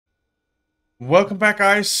Welcome back,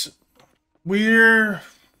 guys. We're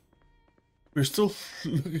still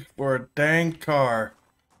looking for a dang car,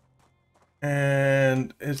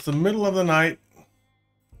 and it's the middle of the night.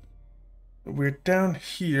 We're down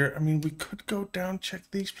here. I mean, we could go down check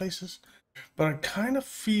these places, but I'm kind of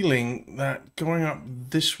feeling that going up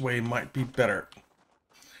this way might be better.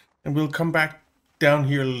 And we'll come back down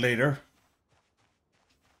here later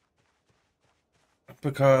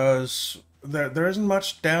because there isn't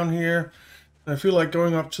much down here. I feel like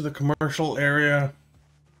going up to the commercial area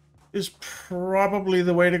is probably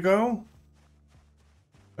the way to go.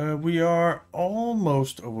 We are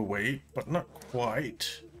almost overweight, but not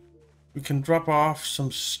quite. We can drop off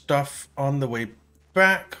some stuff on the way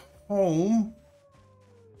back home,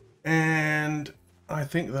 and I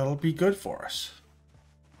think that'll be good for us.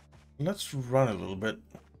 Let's run a little bit,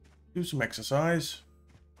 do some exercise.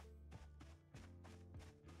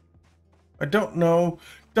 I don't know,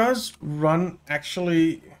 does run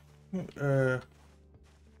actually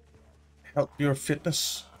help your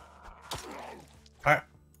fitness? I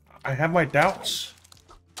have my doubts.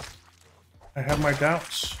 I have my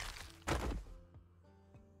doubts.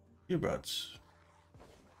 Earbuds.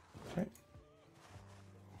 Okay.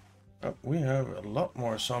 Oh, we have a lot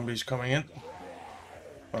more zombies coming in.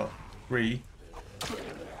 Well, 3.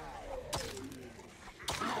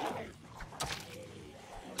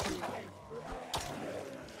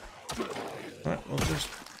 Alright, we'll just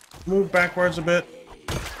move backwards a bit.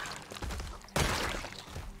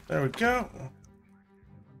 There we go.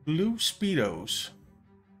 Blue Speedos.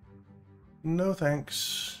 No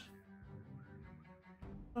thanks.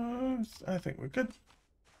 I think we're good.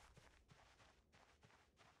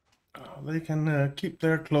 They can keep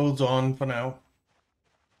their clothes on for now.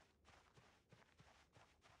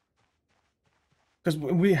 Because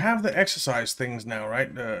we have the exercise things now,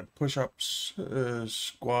 right? Push-ups,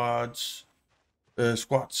 squats,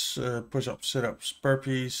 push-ups, sit-ups,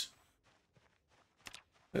 burpees.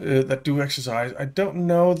 That do exercise. I don't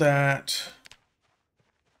know that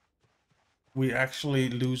we actually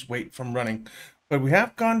lose weight from running, but we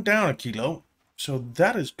have gone down a kilo, so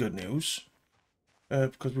that is good news.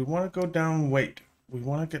 Because we want to go down weight. We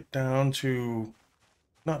want to get down to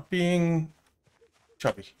not being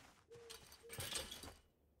chubby.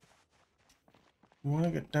 We want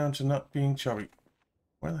to get down to not being chubby.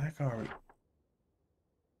 Where the heck are we?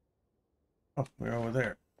 Oh, we're over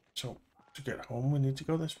there. So to get home, we need to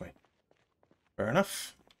go this way. Fair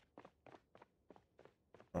enough.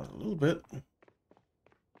 A little bit.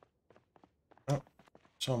 Oh,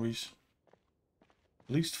 zombies.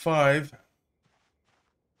 At least 5.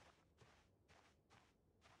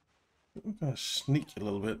 We're gonna sneak a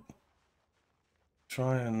little bit.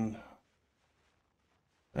 Try and...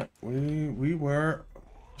 we were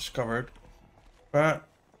discovered. But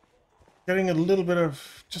getting a little bit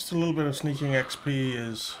of... just a little bit of sneaking XP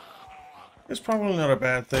is probably not a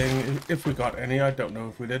bad thing. If we got any, I don't know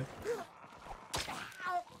if we did.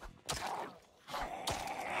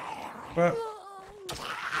 But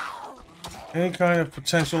any kind of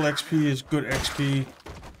potential XP is good XP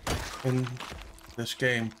in this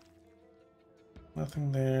game.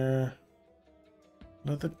 Nothing there.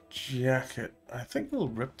 Another jacket. I think we'll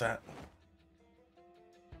rip that.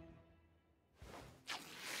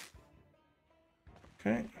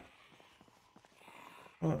 Okay.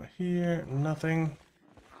 Well, here, nothing.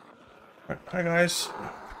 Right, hi guys.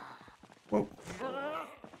 Whoa.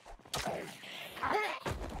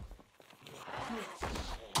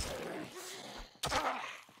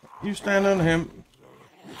 You stand on him.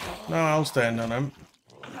 No, I'll stand on him.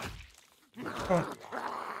 Come on.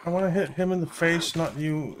 I want to hit him in the face, not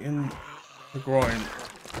you in the groin.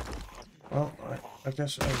 Well, I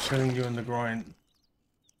guess I was hitting you in the groin.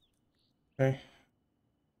 Okay.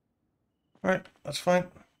 Alright, that's fine.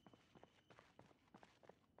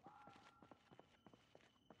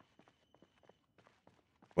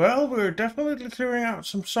 Well, we're definitely clearing out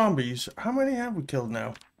some zombies. How many have we killed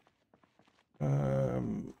now?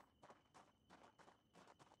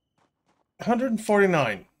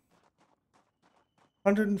 149.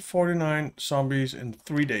 149 zombies in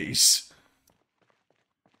 3 days.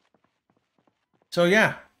 So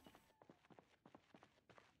yeah.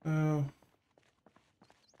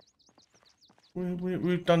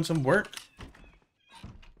 We've done some work.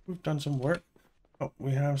 We've done some work. Oh,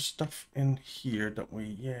 we have stuff in here, don't we?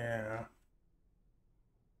 Yeah.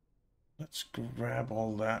 Let's grab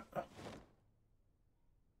all that.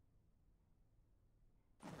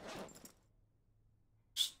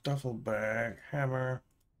 Duffel bag, hammer.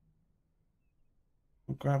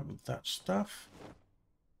 We'll grab that stuff.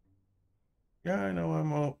 Yeah, I know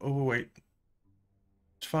I'm overweight.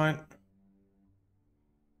 It's fine.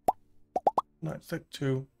 Nightstick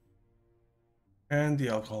 2. And the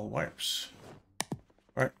alcohol wipes.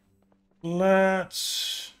 Alright.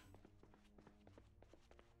 Let's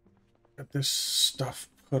get this stuff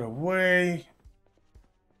put away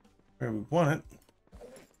where we want it.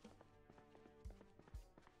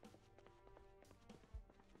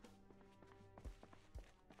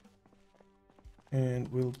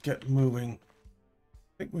 And we'll get moving.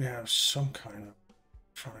 I think we have some kind of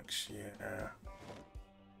electronics. Yeah.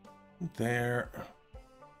 There.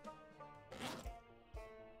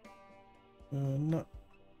 Not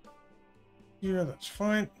here, that's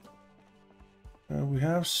fine. We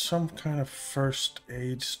have some kind of first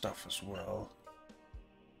aid stuff as well.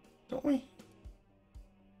 Don't we?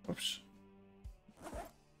 Oops.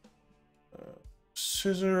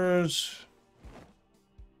 Scissors.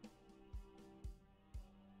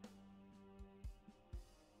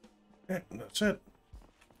 Okay, that's it.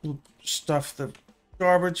 We'll stuff the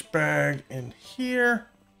garbage bag in here.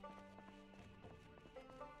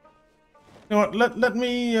 You know what? Let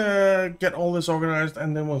me get all this organized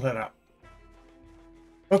and then we'll head out.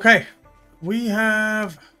 Okay, we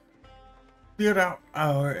have cleared out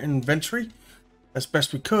our inventory as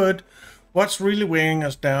best we could. What's really weighing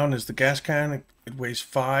us down is the gas can. It weighs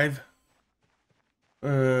 5,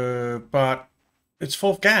 but it's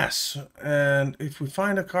full of gas. And if we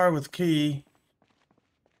find a car with key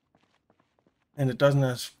and it doesn't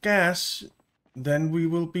have gas, then we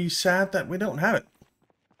will be sad that we don't have it.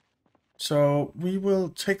 So we will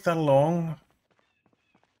take that along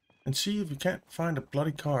and see if we can't find a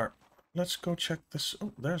bloody car. Let's go check this.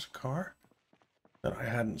 Oh, there's a car that I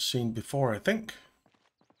hadn't seen before, I think.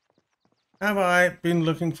 Have I been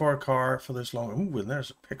looking for a car for this long? Ooh, and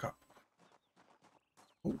there's a pickup.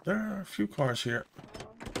 Oh, there are a few cars here.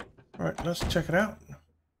 All right, let's check it out.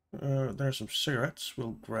 There's some cigarettes.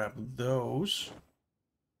 We'll grab those.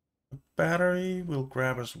 A battery we'll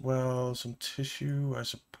grab as well. Some tissue, I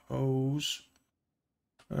suppose.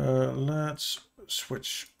 Let's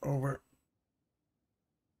switch over.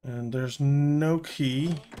 And there's no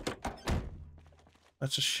key.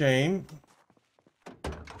 That's a shame.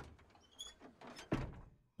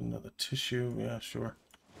 Another tissue. Yeah, sure.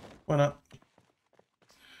 Why not?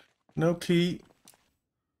 No key.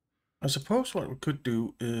 I suppose what we could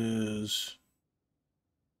do is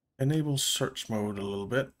enable search mode a little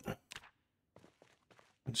bit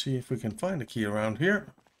and see if we can find a key around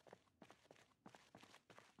here.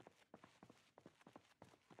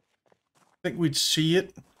 I think we'd see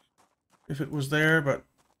it if it was there, but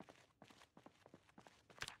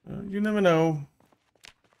you never know.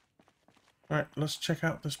 Alright, let's check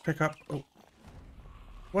out this pickup. Oh.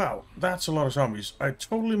 Wow, that's a lot of zombies. I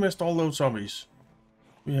totally missed all those zombies.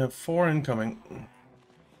 We have 4 incoming.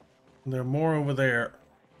 There are more over there.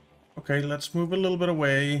 Okay, let's move a little bit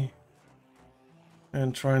away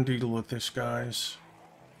and try and deal with this, guys.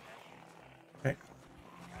 Okay.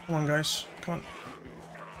 Come on, guys. Come on.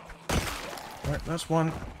 Alright, that's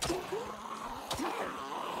one.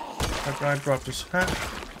 That guy dropped his hat.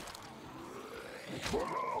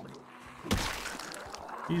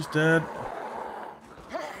 He's dead.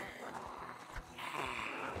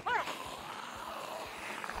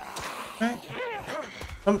 Okay.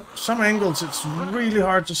 Some angles, it's really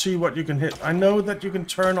hard to see what you can hit. I know that you can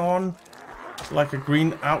turn on like a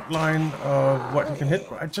green outline of what you can hit,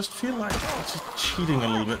 but I just feel like it's just cheating a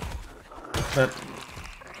little bit. That,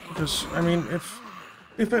 because, I mean, if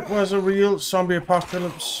it was a real zombie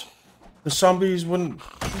apocalypse, the zombies wouldn't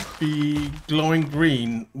be glowing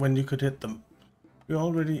green when you could hit them. We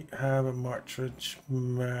already have a Martridge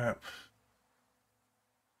map.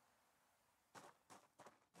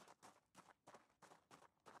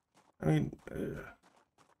 I mean,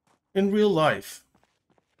 in real life,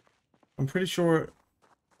 I'm pretty sure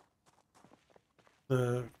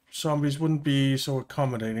the zombies wouldn't be so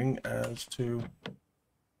accommodating as to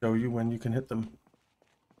show you when you can hit them.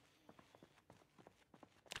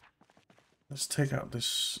 Let's take out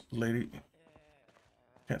this lady.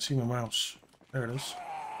 Can't see my mouse. There it is.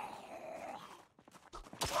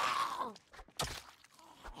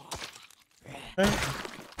 Okay.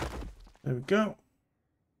 There we go.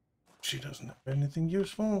 She doesn't have anything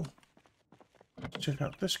useful. Let's check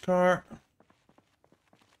out this car.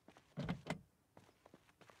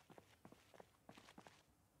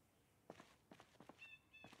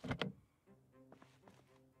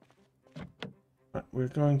 Right, we're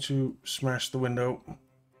going to smash the window.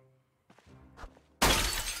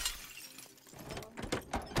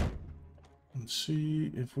 And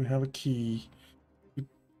see if we have a key. We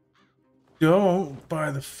don't by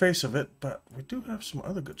the face of it, but we do have some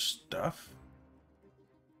other good stuff.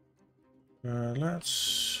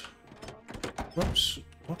 Let's Whoops.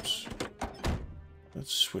 Whoops.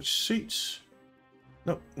 Let's switch seats.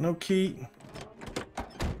 Nope, no key.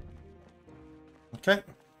 Okay.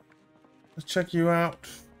 Let's check you out.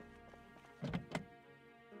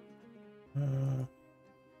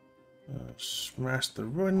 Smash the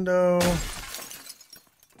window.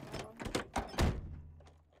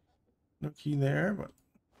 No key there, but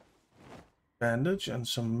bandage and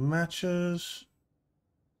some matches.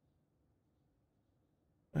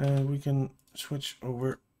 And we can switch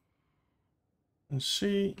over and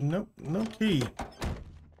see. Nope, no key.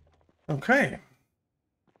 Okay.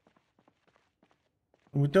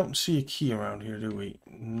 We don't see a key around here, do we?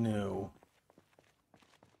 No.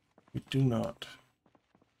 We do not.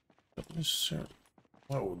 Don't necessarily.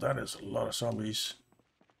 Whoa, that is a lot of zombies.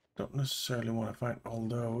 Don't necessarily want to fight all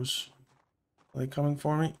those. Are they coming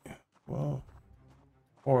for me? Well,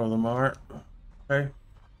 4 of them are. Okay.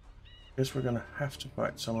 Guess we're gonna have to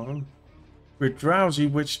fight some of them. We're drowsy,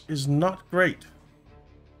 which is not great.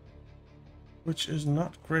 Which is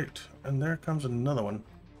not great. And there comes another one.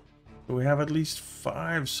 So we have at least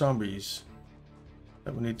 5 zombies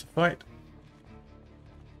that we need to fight.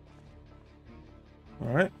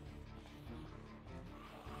 Alright.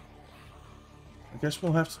 I guess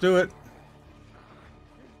we'll have to do it.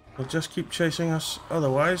 They'll just keep chasing us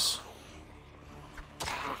otherwise.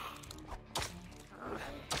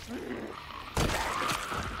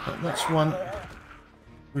 But that's one.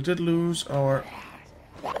 We did lose our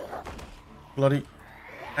bloody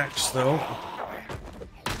axe though.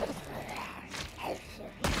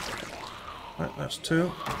 Right, that's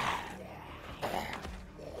 2.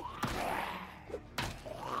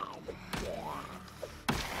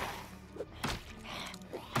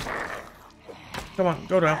 Come on,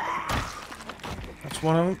 go down. That's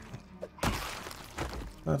one of them.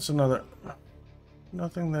 That's another.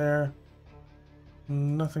 Nothing there.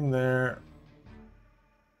 Nothing there.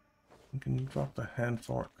 You can drop the hand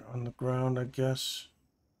fork on the ground, I guess.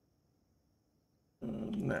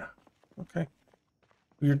 Nah. Okay.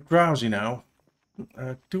 We're drowsy now.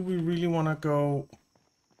 Do we really want to go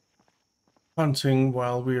hunting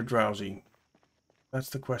while we're drowsy?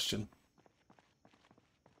 That's the question.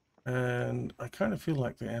 And I kind of feel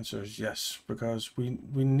like the answer is yes, because we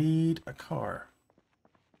need a car.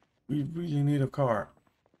 We really need a car.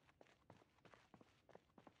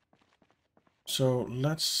 So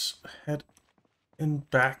let's head in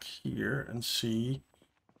back here and see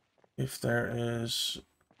if there is...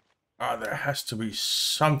 there has to be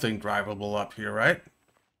something drivable up here, right?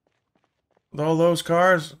 With all those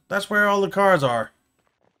cars, that's where all the cars are.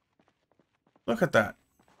 Look at that.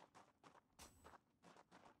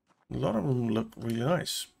 A lot of them look really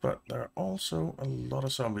nice, but there are also a lot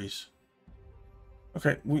of zombies.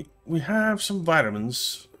 Okay, we have some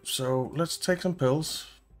vitamins, so let's take some pills.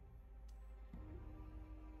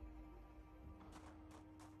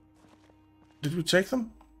 Did we take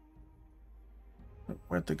them?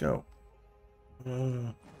 Where'd they go?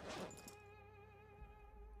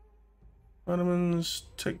 Vitamins,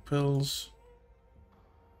 take pills.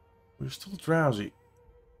 We're still drowsy.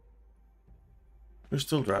 We're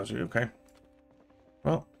still drowsy, okay.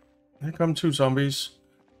 Well, here come 2 zombies.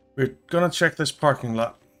 We're gonna check this parking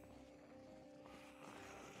lot.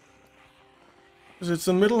 Because it's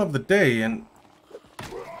the middle of the day and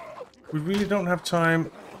we really don't have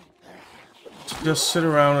time to just sit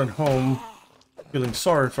around at home feeling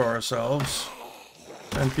sorry for ourselves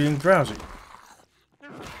and being drowsy.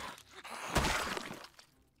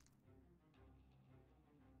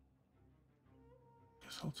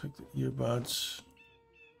 Guess I'll take the earbuds.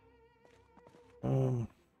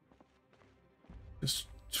 Just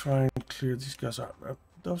try and clear these guys out.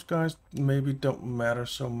 Those guys maybe don't matter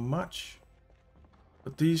so much,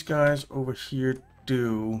 but these guys over here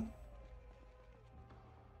do.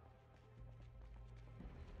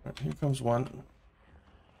 Right, here comes one.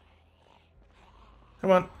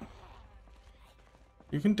 Come on.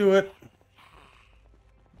 You can do it.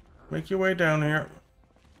 Make your way down here.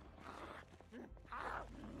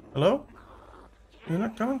 Hello? You're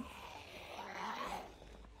not coming?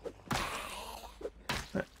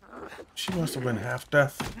 She must have been half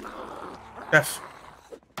deaf. Deaf.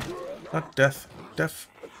 Not death. Deaf.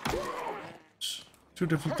 It's 2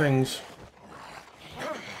 different things.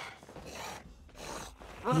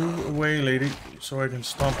 Move away, lady, so I can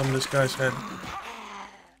stomp on this guy's head.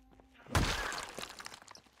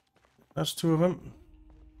 That's 2 of them.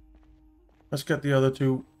 Let's get the other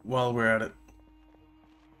 2 while we're at it.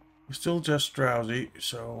 We're still just drowsy,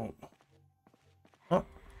 so not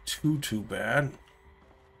too bad.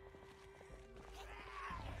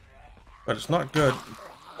 But it's not good.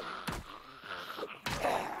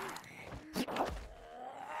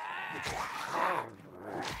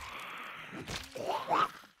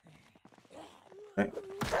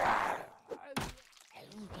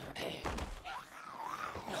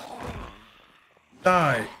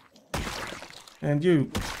 Die. And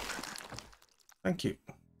you. Thank you.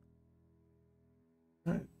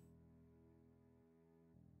 Right.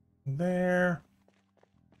 There.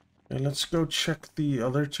 Okay, let's go check the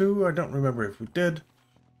other two. I don't remember if we did.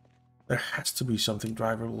 There has to be something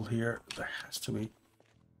drivable here. There has to be.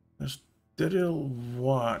 There's digital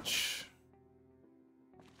watch.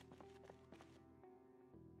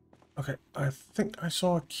 Okay, I think I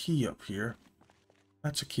saw a key up here.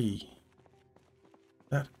 That's a key.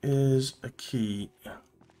 That is a key.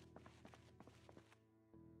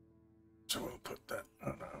 So we'll put that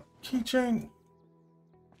on a keychain.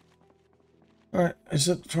 Alright, is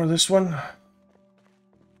it for this one?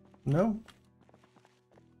 No?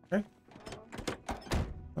 Okay.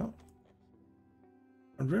 Oh.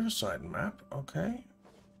 A riverside map, okay.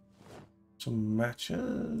 Some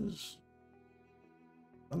matches.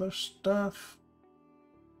 Other stuff.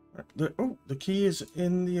 Oh, the key is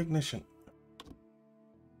in the ignition.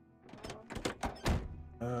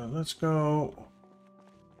 Let's go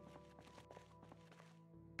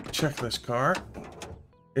check this car.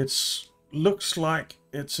 Looks like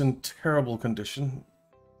it's in terrible condition.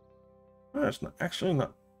 Well, it's not actually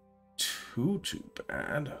not too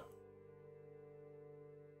bad.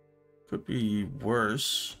 Could be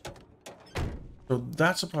worse. So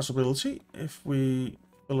that's a possibility if we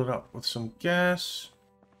fill it up with some gas.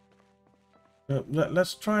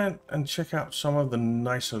 Let's try and check out some of the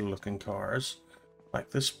nicer looking cars,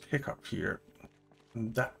 like this pickup here,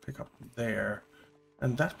 and that pickup there,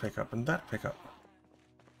 and that pickup and that pickup,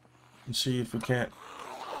 and see if we can't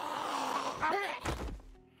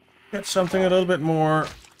get something a little bit more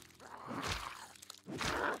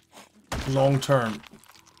long term,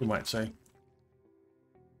 you might say.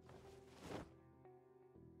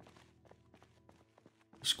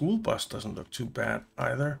 The school bus doesn't look too bad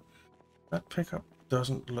either. That pickup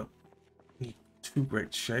doesn't look in too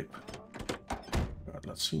great shape. God,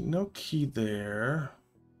 let's see, no key there.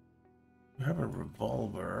 We have a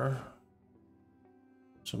revolver.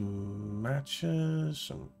 Some matches,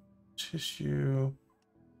 some tissue.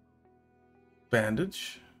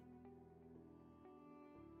 Bandage.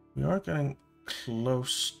 We are getting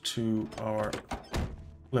close to our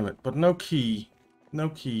limit, but no key. No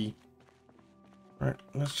key. Alright,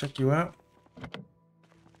 let's check you out.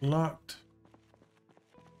 Locked.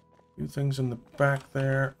 A few things in the back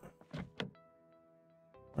there.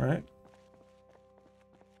 Alright.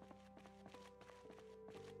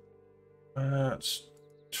 Let's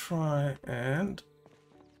try and...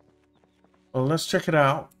 Well, let's check it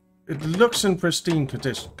out. It looks in pristine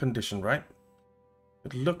condition, right?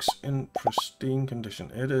 It looks in pristine condition.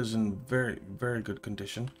 It is in very, very good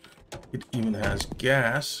condition. It even has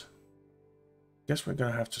gas. Guess we're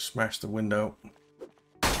gonna have to smash the window.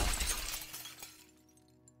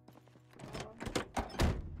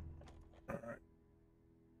 Alright.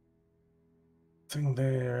 Thing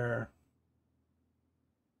there.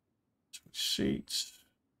 Switch seats.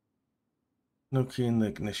 No key in the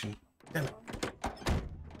ignition. Damn it.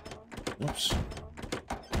 Whoops.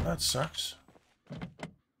 That sucks.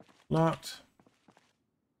 Locked.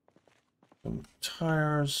 Some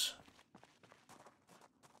tires.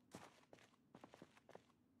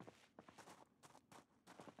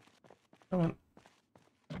 Come on.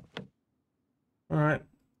 Alright.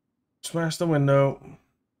 Smash the window.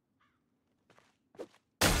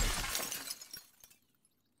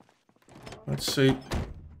 Let's see.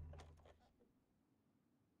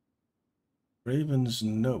 Raven's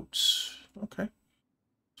notes. Okay.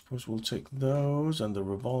 Suppose we'll take those and the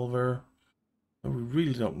revolver. But we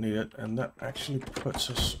really don't need it, and that actually puts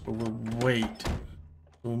us overweight.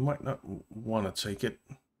 So we might not want to take it.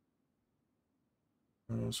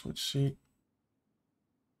 Switch seat.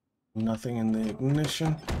 Nothing in the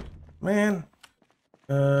ignition. Man.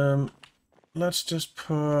 Let's just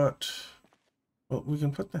put... Well, we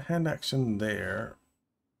can put the hand axe in there.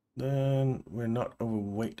 Then we're not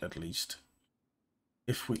overweight, at least.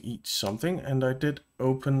 If we eat something. And I did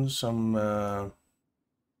open some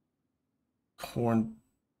corned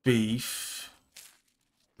beef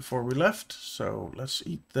before we left. So let's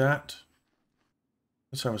eat that.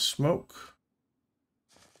 Let's have a smoke.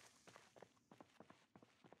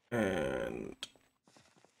 And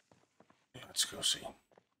let's go see.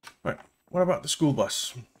 Right, what about the school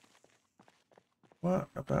bus? What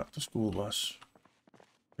about the school bus?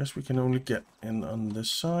 Guess we can only get in on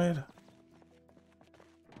this side.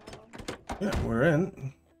 Yeah, we're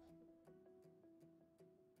in.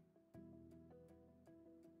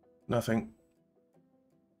 Nothing.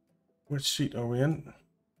 Which seat are we in?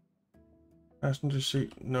 Passenger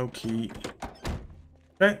seat, no key.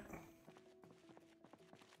 Okay.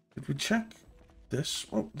 Did we check this.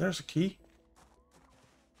 Oh, there's a key.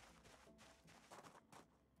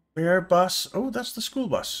 Bear bus. Oh, that's the school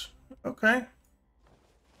bus. Okay.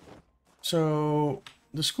 So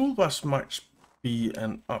the school bus might be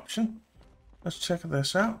an option. Let's check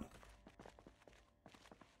this out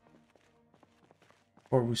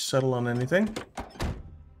before we settle on anything.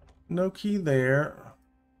 No key there.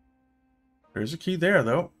 There's a key there,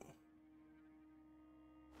 though.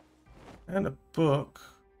 And a book.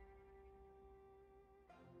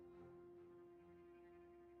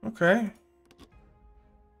 Okay.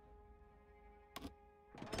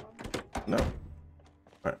 No.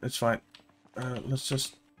 Alright, it's fine. Let's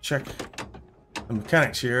just check the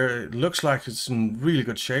mechanics here. It looks like it's in really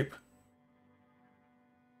good shape.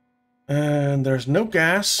 And there's no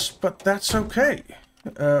gas, but that's okay.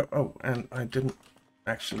 Oh, and I didn't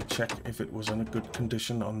actually check if it was in a good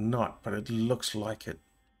condition or not, but it looks like it.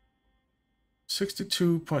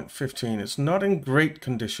 62.15. It's not in great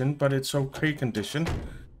condition, but it's okay condition.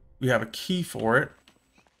 We have a key for it.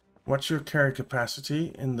 What's your carry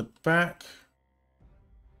capacity? In the back,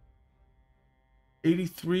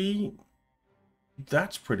 83.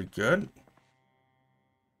 That's pretty good.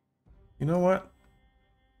 You know what?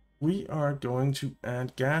 We are going to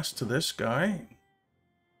add gas to this guy.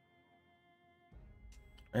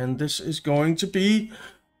 And this is going to be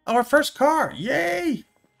our first car. Yay!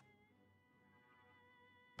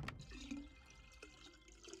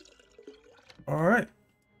 All right.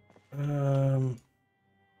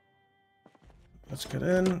 Let's get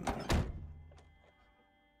in.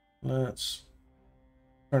 Let's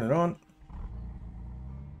turn it on.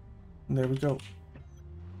 And there we go.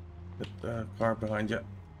 Get the car behind you.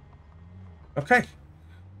 Okay.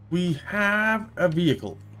 We have a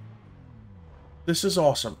vehicle. This is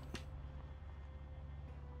awesome.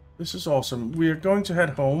 This is awesome. We are going to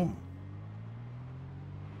head home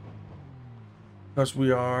because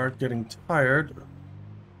we are getting tired.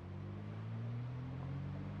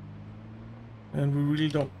 And we really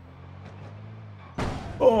don't...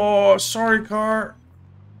 Oh, sorry, car.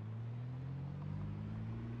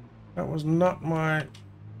 That was not my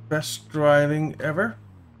best driving ever.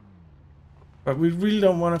 But we really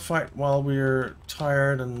don't want to fight while we're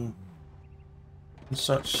tired and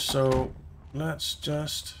such. So let's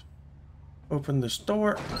just open this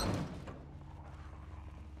door.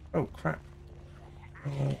 Oh, crap.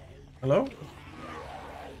 Hello?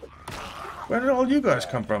 Where did all you guys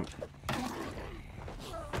come from?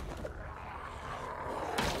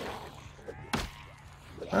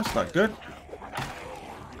 That's not good.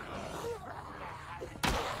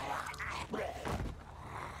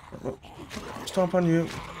 Stomp on you.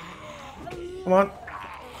 Come on.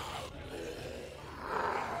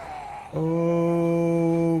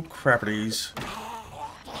 Oh, crappities.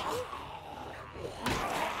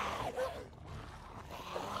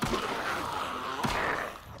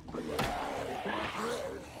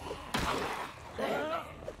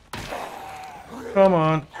 Come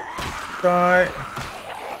on. Die.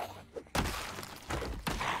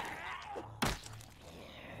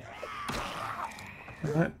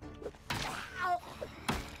 Alright.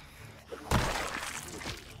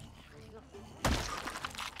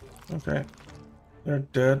 Okay. They're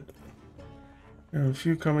dead. There are a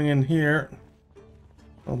few coming in here.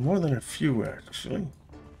 Well, more than a few, actually.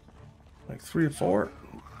 Like 3 or 4.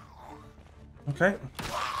 Okay.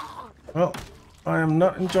 Well, I am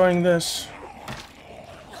not enjoying this.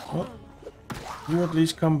 Well, you at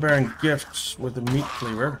least come bearing gifts with the meat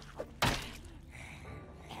cleaver.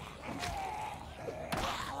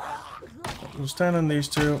 We'll stand on these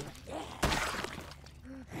two.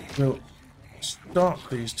 We'll stop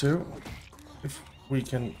these two if we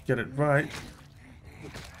can get it right.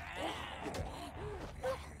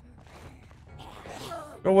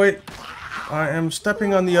 Oh wait, I am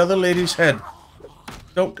stepping on the other lady's head.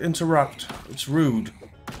 Don't interrupt, it's rude.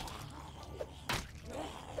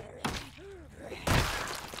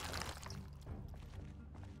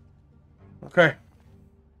 Okay.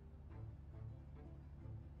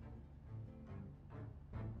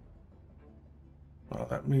 Oh,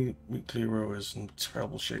 that meat cleaver is in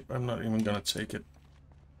terrible shape. I'm not even gonna take it.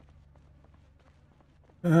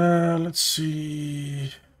 Let's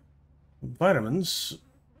see. Vitamins.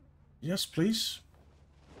 Yes, please.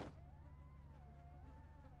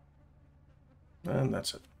 And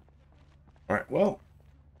that's it. Alright, well.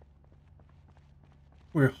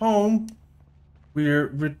 We're home. We're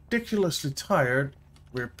ridiculously tired.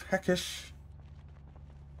 We're peckish.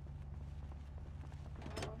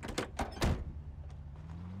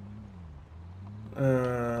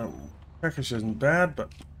 Peckish isn't bad,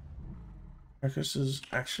 but peckish is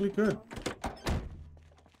actually good.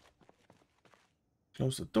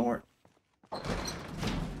 close the door.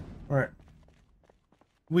 Alright.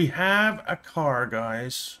 We have a car,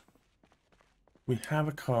 guys. We have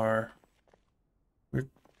a car. We're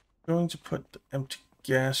going to put the empty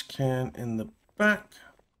gas can in the back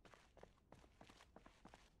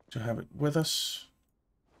to have it with us.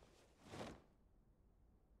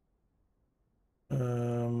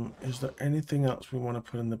 Is there anything else we want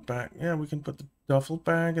to put in the back? Yeah, we can put the duffel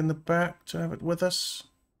bag in the back to have it with us.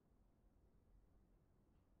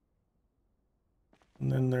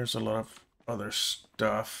 And then there's a lot of other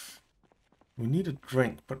stuff. We need a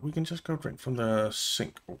drink, but we can just go drink from the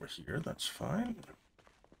sink over here. That's fine.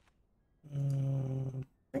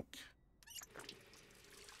 Drink.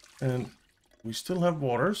 And we still have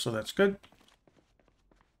water, so that's good.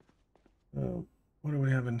 What do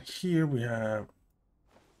we have in here? We have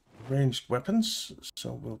ranged weapons,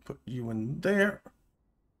 so we'll put you in there.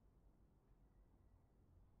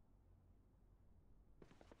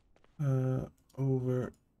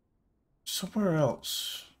 Over somewhere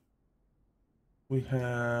else. We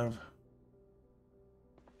have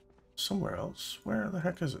somewhere else. Where the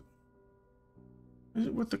heck is it? Is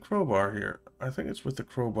it with the crowbar here? I think it's with the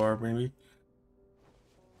crowbar, maybe.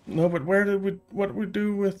 No, but where did we? What did we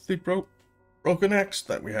do with the broken axe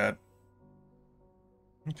that we had?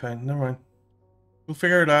 Okay, never mind. We'll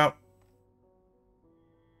figure it out.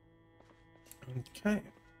 Okay.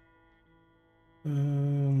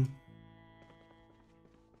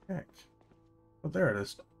 Heck. Oh, there it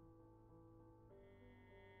is.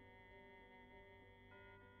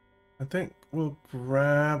 I think we'll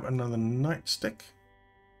grab another nightstick.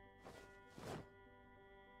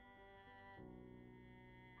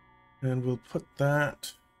 And we'll put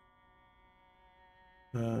that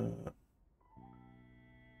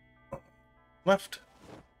left.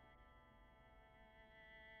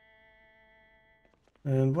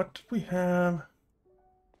 And what do we have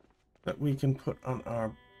that we can put on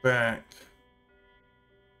our back?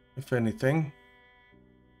 If anything.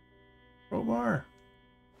 Crowbar.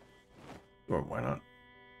 Or why not?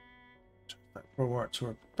 Check that crowbar to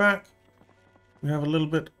our back. We have a little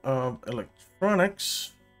bit of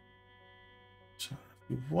electronics. So a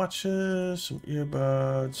few watches, some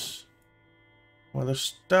earbuds, some other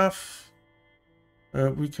stuff.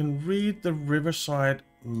 We can read the Riverside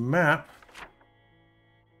map.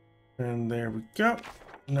 And there we go.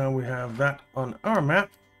 Now we have that on our map.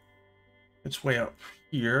 It's way up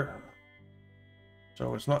here.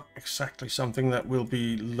 So it's not exactly something that we'll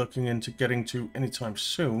be looking into getting to anytime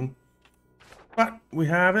soon. But we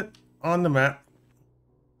have it on the map.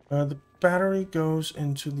 The battery goes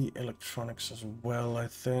into the electronics as well, I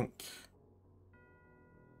think.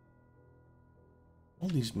 All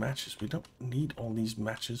these matches. We don't need all these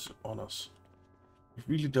matches on us.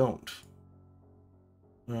 We really don't.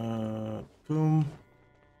 Boom.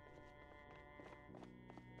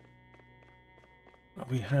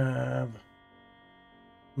 We have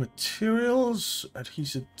materials,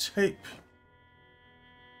 adhesive tape.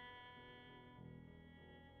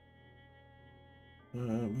 We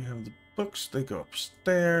have the books, they go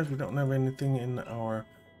upstairs. We don't have anything in our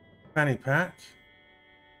fanny pack.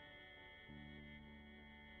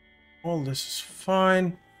 All this is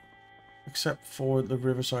fine, except for the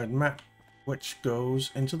Riverside map, which goes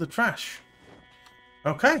into the trash.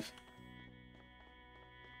 Okay.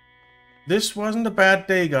 This wasn't a bad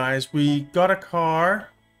day, guys. We got a car.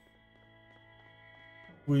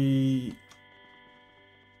 We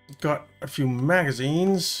got a few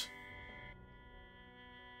magazines.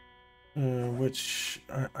 Which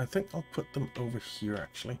I think I'll put them over here,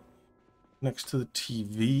 actually. Next to the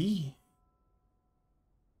TV.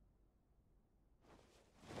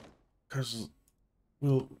 Because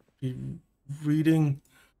we'll be reading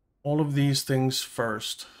all of these things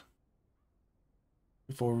first.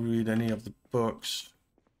 Before we read any of the books.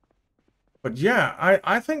 But yeah,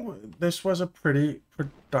 I think this was a pretty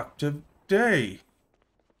productive day.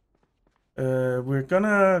 We're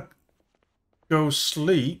gonna go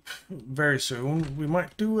sleep very soon. We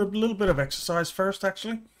might do a little bit of exercise first,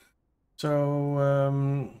 actually.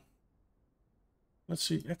 So, let's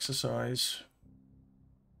see, exercise.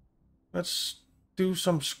 Let's do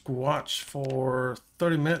some squats for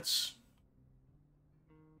 30 minutes.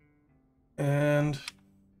 And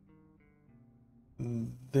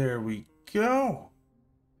there we go.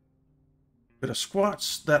 Bit of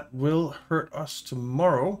squats that will hurt us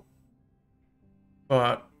tomorrow,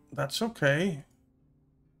 but that's okay.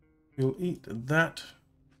 We'll eat that.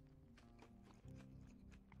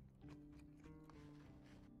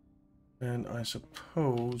 And I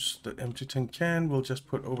suppose the empty tin can we'll just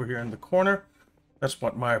put over here in the corner. That's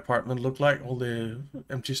what my apartment looked like, all the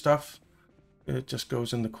empty stuff. It just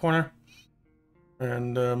goes in the corner.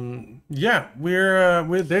 And yeah,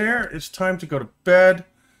 we're there. It's time to go to bed.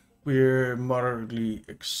 We're moderately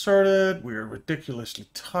exerted. We're ridiculously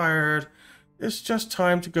tired. It's just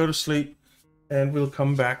time to go to sleep. And we'll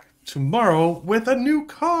come back tomorrow with a new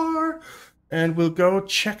car. And we'll go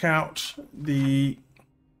check out the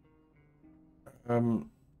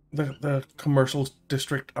commercial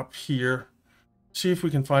district up here. See if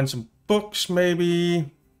we can find some books,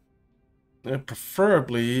 maybe.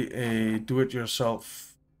 Preferably a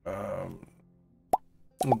do-it-yourself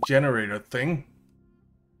generator thing.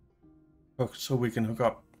 So we can hook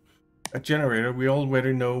up a generator. We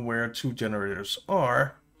already know where 2 generators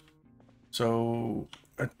are. So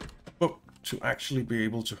a book to actually be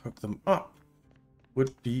able to hook them up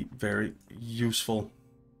would be very useful,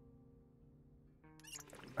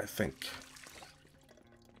 I think.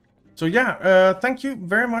 So yeah, thank you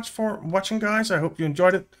very much for watching, guys. I hope you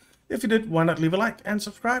enjoyed it. If you did, why not leave a like and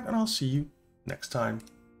subscribe, and I'll see you next time.